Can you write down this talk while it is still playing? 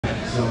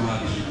so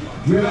much.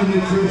 Driven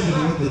Nutrition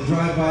with the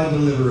drive-by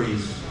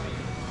deliveries.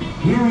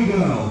 Here we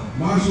go.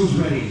 Marshall's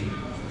ready.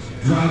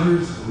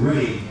 Drivers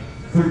ready.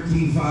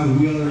 13.5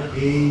 wheeler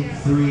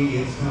A3.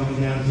 It's coming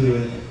down to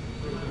it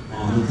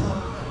on the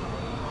top.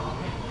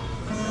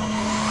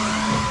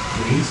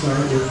 Clean start,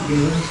 work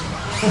together.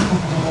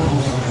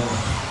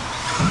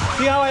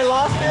 See how I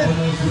lost it?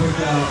 Almost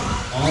worked out.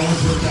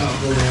 Almost worked out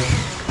for them.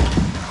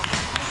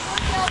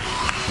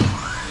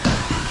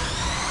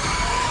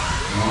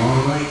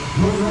 All right,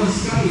 Copeland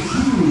Scotty 2.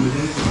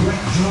 That's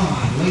Brett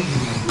John, Leighton,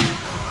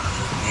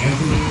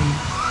 Anthony,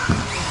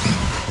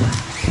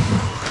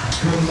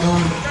 Colton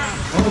Bowen.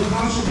 Oh,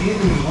 caution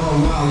Anthony.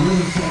 Oh wow,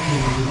 really second.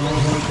 It's all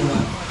hooked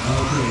up.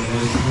 Okay,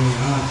 there's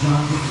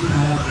John gets the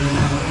pad, and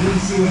I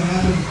didn't see what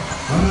happened.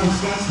 Oh no,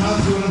 Scott's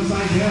tops went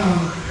upside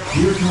down.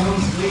 Here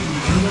comes Leighton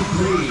in the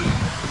 3.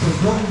 So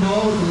Colton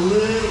Bowen with a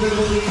little bit of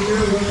a lead here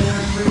when the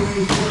last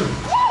straightaway's work.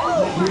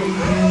 Green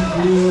and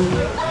blue,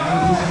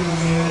 as this young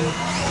man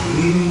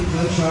leading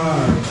the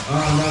charge.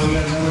 Oh no, we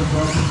got another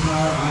broken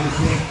car, I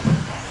think.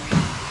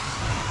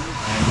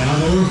 And now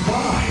there were 5.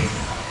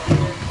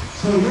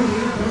 So your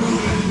leader comes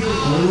in here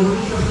over the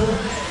triple.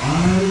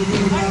 On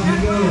the top he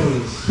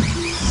goes.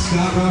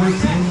 Scott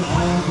Robertson,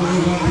 all very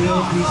white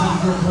wheel,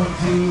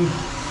 374.2.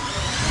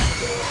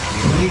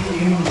 Leighton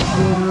in the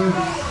silver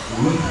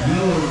with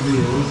yellow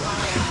wheels.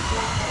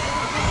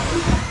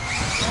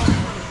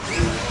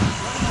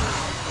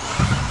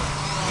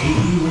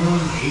 81,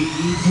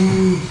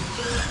 82.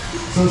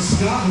 So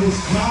Scott has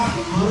caught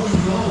Colton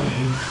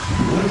Bowen.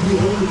 What if you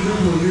over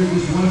triple here?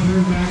 Just one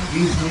turn back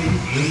is Leighton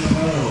in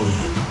tow.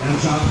 Now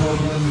John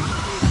Copeland,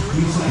 2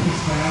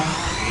 seconds back,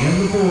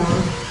 and the 4.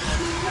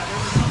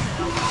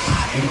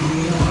 Anthony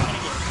in the 5.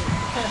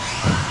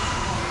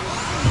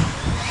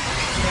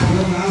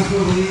 Now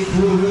for the lead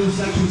for the rhythm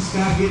section.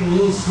 Scott getting a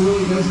little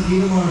squirrely, doesn't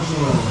need a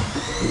marshal.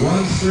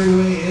 1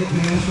 straightaway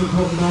advance for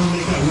Colton Bowen,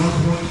 make that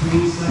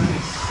 1.3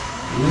 seconds.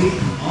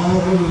 Leighton all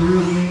over the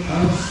rear wing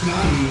of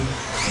Scotty.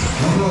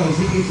 Although as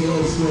he gets a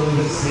little squirrely,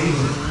 but saves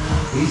it.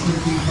 These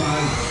 13.5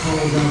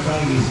 4wd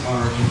 13.5s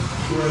are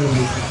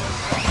incredibly fast.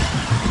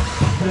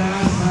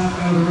 Fast half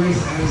out of the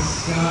race as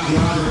Scott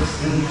Roberts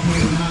and the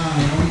K9.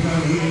 Only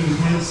got 8 into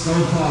 10 so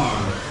far.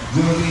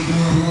 Jody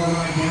going roll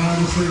right down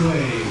the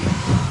straightaway.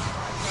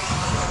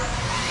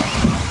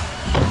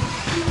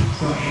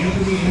 So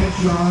Anthony and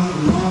John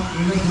locked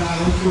in the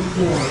battle for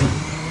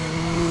 4th.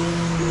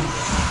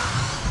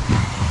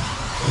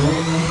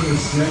 Colton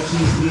stretch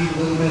his lead a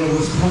little bit. It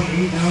was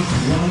 0.8, now it's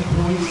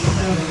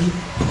 1.7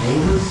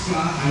 over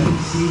Scott. I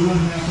didn't see what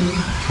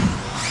happened.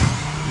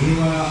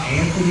 Meanwhile,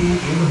 Anthony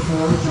in the 4,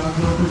 John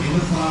Copeland in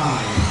the 5.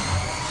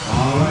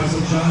 All right,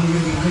 so John, you're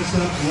going to be mixed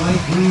up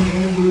like green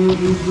and blue.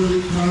 Is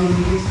really car when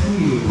he gets to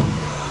you.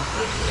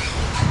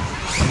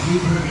 And keep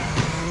moving.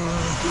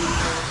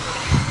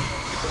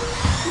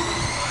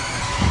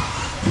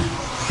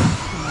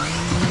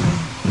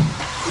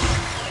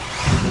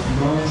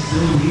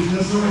 Still leading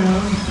us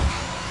around.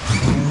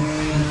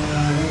 And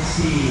let's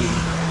see.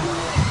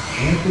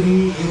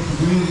 Anthony, if the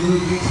green and blue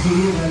gets to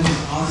you, that is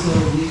also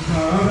a lead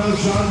car. Oh no,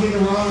 Sean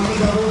getting wrong on the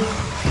double.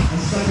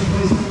 And second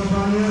place coming up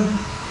on you.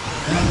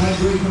 That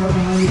green car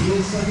behind you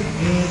is second.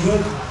 And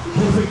good.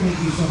 Perfect, thank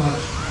you so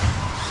much.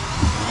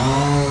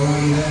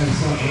 Alrighty then.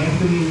 So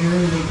Anthony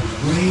here in the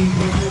green,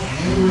 purple,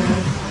 and red.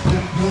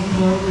 That Colton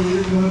Bowen, the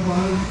leader going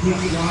by.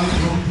 Kick it wide,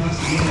 Colton plus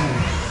again.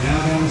 Now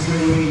down the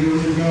straightaway, your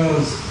leader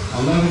goes.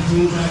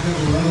 11-2 back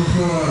up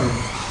 11-4.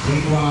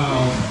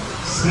 Meanwhile,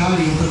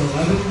 Scotty with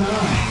 11-9.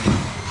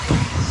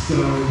 So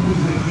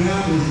the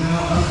gap is now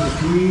up to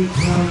 3.7.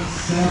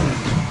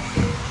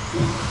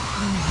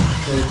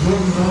 So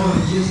Colton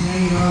Bowen just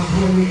hanging on,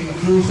 pulling in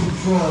cruise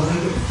control.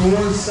 Make it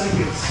 4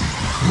 seconds.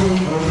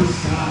 Pulling over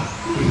Scott.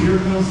 And here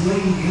comes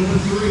Leighton in the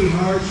 3.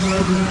 Hard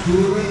charging up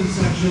through the rhythm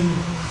section.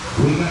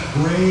 We got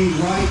gray,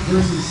 white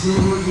versus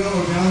silver,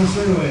 yellow down the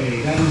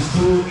straightaway. That is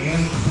 2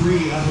 and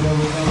 3 up and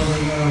over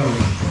they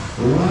go.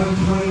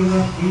 120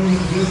 left in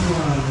this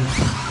one.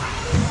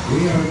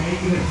 We are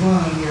making it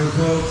fun here,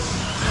 folks.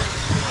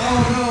 Oh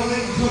no,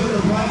 Leighton took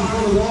it right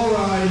before the wall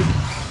ride.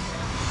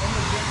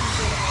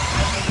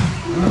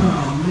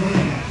 Oh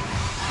man.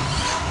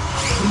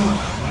 Come on,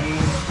 man.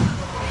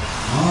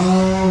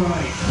 All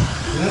right.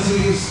 So that's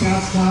going to give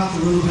Scott's top a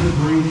little bit of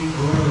breathing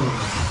room.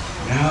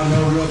 Now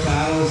no real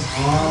battles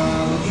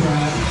on the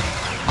track.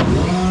 1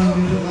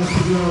 minute left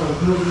to go.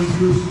 Copeland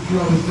cruise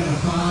control. He's got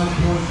a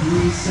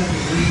 5.3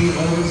 second lead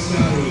over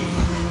Scotty.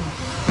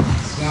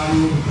 Scotty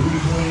with a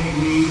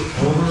 3.8 lead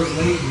over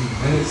Leighton.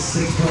 And it's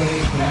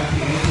 6.8 back to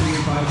Anthony,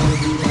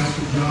 5.3 back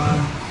to John.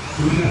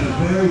 So we got a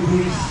very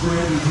big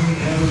spread between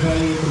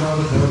everybody at the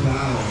moment. No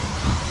battle.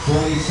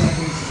 40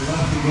 seconds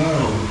left to go.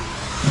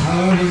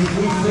 However, if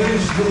we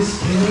finish this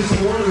in this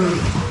order,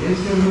 it's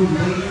going to move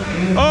Leighton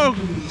and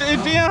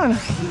down.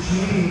 the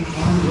chain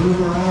on the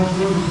overall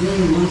for the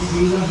day. We'll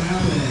see what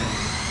happens.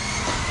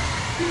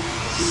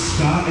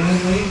 Scott and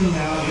Leighton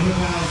now in the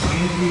pass.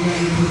 Anthony got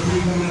number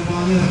 3 coming up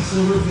on that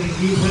silver. Thank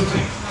you.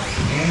 Perfect.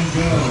 And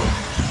go.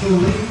 So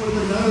Leighton with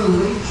another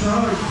late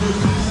charge,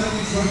 15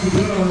 seconds left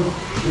to go.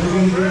 They're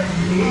going to get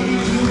maybe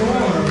 2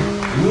 more.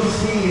 We'll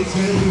see, it's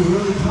going to be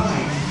really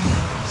tight.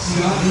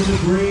 Scott in the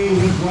gray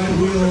with white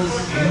wheels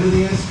into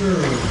the S-curve.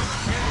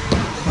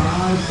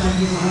 5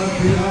 seconds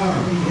left, they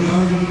are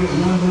going to get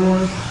 1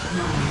 more.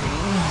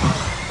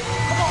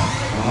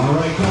 All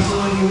right,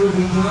 Casagrande with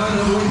the time.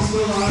 Everybody's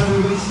still live,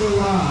 everybody's still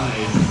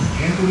live.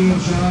 Anthony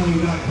and John,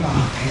 you got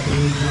caught.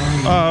 Anthony and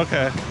John, Oh,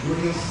 okay.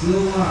 we're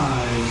still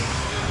live.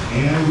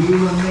 And we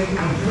will make it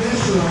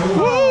official.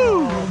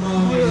 Woo!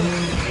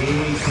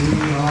 A3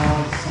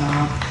 all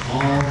stop,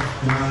 all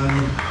done.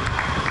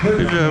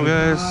 Good job,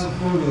 guys.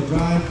 4-wheel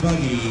drive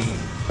buggy.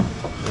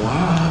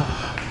 Wow.